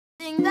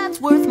Something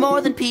that's worth more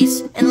than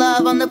peace and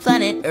love on the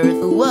planet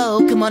Earth.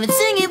 Whoa, come on and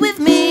sing it with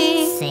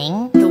me.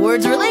 Sing? The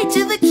words relate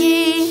to the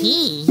key.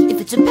 Key?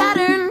 If it's a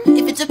pattern,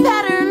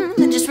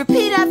 then just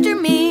repeat after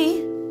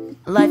me.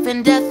 Life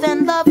and death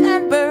and love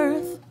and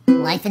birth.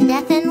 Life and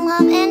death and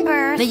love and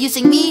birth. Now you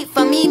sing mi,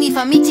 fa, mi,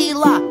 ti,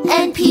 la.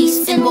 And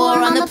peace and war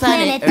on the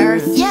planet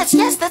Earth. Yes,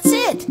 that's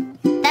it.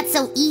 That's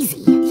so easy.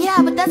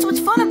 Yeah, but that's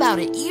what's fun about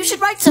it. You should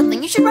write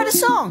something. You should write a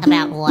song.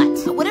 About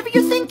what? Whatever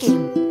you're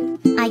thinking.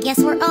 I guess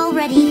we're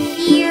already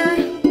here.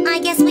 I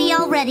guess we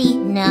already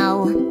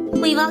know.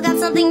 We've all got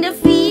something to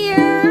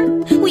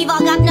fear. We've all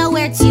got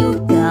nowhere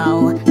to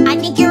go. I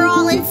think you're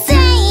all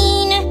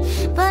insane,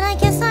 but I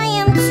guess I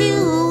am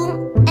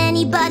too.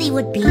 Anybody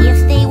would be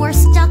if they were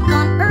stuck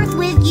on Earth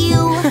with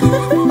you.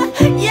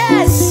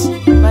 Yes!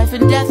 Life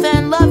and death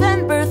and love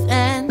and